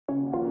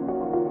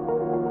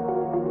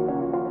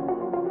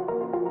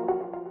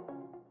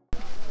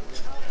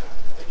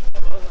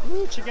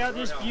check out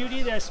this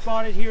beauty that's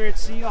spotted here at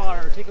Sea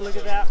Otter. Take a look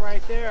at that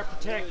right there.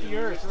 Protect the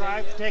earth,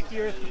 right? Protect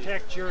the earth,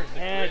 protect your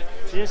head.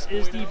 This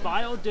is the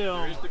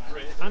Biodome.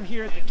 I'm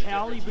here at the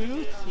Kali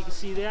booth. You can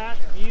see that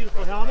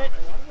beautiful helmet.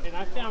 And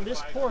I found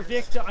this poor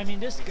victim,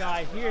 this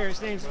guy here, his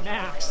name's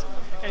Max.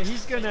 And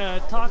he's gonna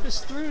talk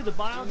us through the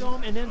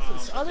Biodome and then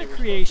this other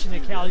creation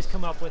that Kali's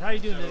come up with. How you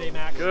doing today,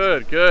 Max?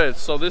 Good, good.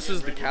 So this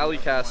is the Kali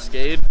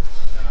Cascade.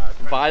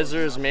 The visor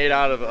is made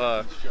out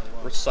of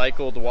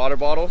recycled water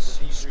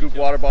bottles. Scoop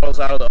water bottles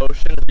out of the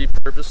ocean,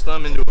 repurpose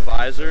them into a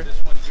visor.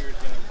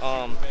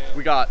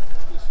 We got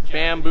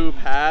bamboo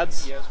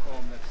pads,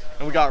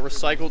 and we got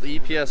recycled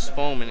EPS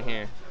foam in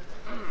here.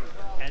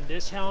 And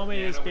this helmet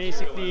is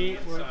basically,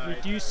 we're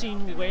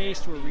reducing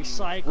waste, we're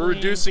recycling. We're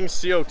reducing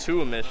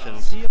CO2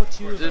 emissions.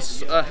 CO2.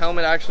 This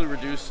helmet actually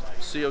reduced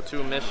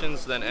CO2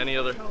 emissions than any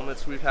other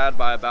helmets we've had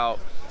by about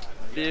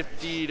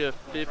 50 to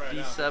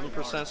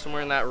 57%,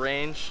 somewhere in that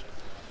range.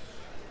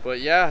 But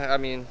yeah,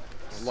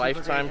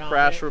 lifetime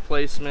crash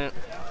replacement.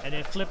 And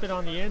then flip it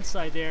on the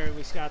inside there, and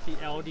we've got the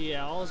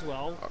LDL as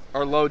well.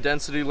 Our low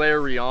density layer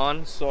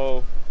Racin.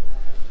 So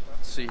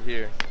let's see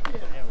here. There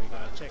we go.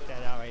 Check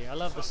that out right here. I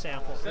love the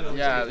sample.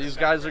 Yeah, these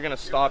guys are going to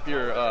stop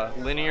your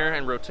linear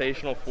and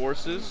rotational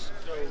forces.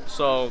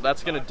 So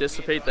that's going to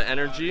dissipate the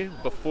energy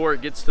before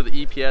it gets to the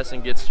EPS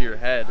and gets to your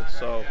head.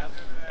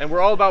 And we're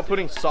all about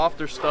putting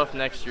softer stuff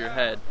next to your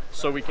head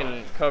so we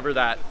can cover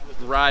that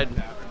wide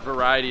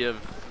variety of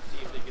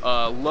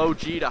low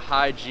G to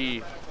high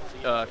G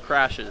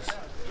crashes.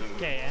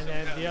 Okay, and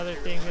then the other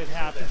thing that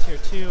happens here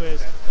too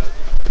is,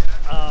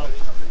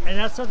 and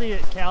that's something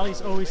that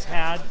Kali's always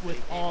had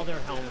with all their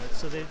helmets.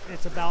 So that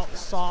it's about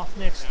soft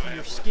next to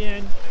your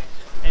skin,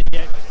 and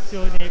yet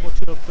still able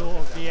to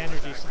absorb the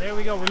energy. So there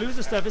we go. We're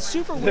losing stuff. It's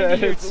super windy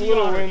here. It's a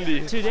little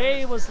windy.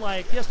 Today was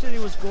like, yesterday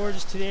was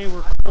gorgeous. Today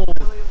we're cold.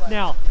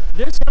 Now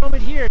this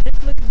helmet here,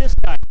 take a look at this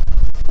guy.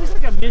 Looks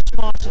like a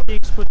mishmash of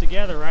things put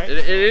together, right?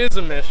 It is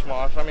a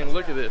mishmash.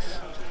 Look at this.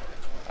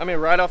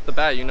 Right off the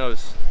bat, you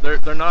notice they're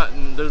not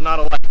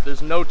alike.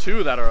 There's no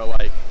two that are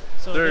alike.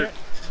 So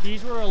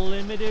these were a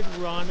limited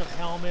run of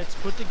helmets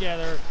put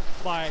together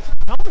by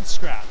helmet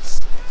scraps.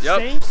 Yep.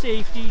 Same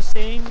safety,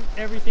 same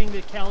everything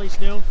that Kali's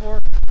known for,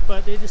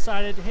 but they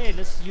decided, hey,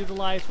 let's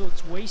utilize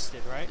what's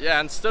wasted, right? Yeah,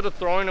 instead of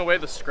throwing away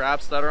the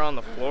scraps that are on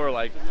the floor,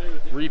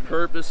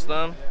 repurpose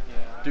them,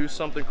 do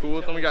something cool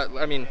with them. We got,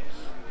 look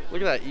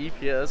at that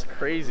EPS,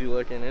 crazy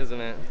looking,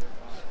 isn't it?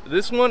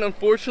 This one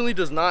unfortunately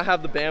does not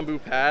have the bamboo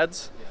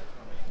pads,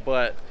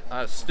 but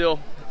still,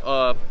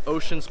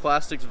 Ocean's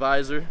Plastics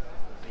visor,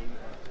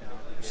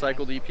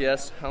 recycled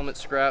EPS, helmet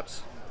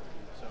scraps.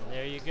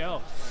 There you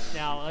go.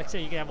 Now, like I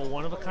say, you can have a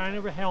one-of-a-kind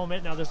of a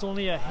helmet. Now, there's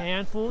only a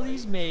handful of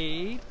these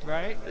made,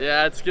 right?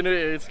 Yeah, it's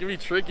gonna be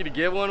tricky to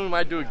get one. We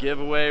might do a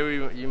giveaway.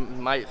 You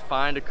might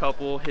find a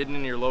couple hidden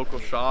in your local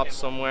shop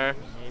somewhere.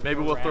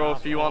 Maybe we'll throw a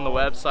few on the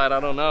website. I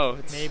don't know.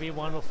 Maybe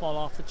one will fall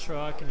off the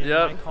truck and in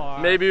my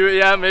car. Maybe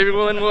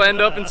one will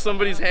end up in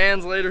somebody's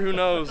hands later. Who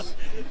knows?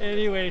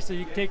 Anyway, so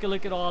you can take a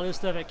look at all this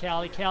stuff at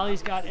Kali.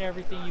 Kali's got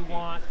everything you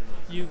want.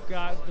 You've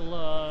got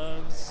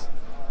gloves.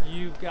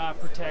 You've got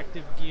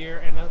protective gear,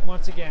 and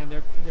once again,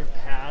 their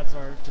pads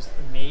are just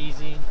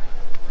amazing.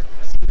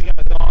 See, we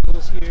got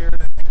goggles here,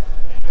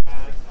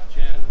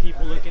 and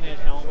people looking at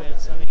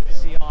helmets. I think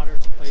Sea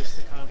Otter's a place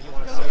to come. You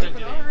want to see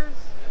today.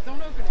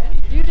 Don't open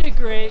any. You did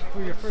great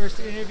for your first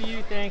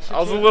interview. Thanks. I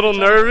was a little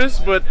nervous,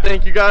 but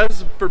thank you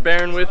guys for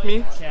bearing with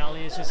me.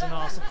 Kali is just an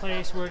awesome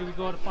place. Where do we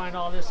go to find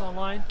all this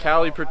online?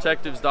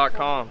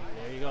 KaliProtectives.com.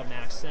 There you go,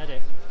 Max said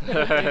it.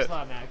 Thanks a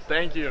lot, Max.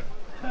 Thank you.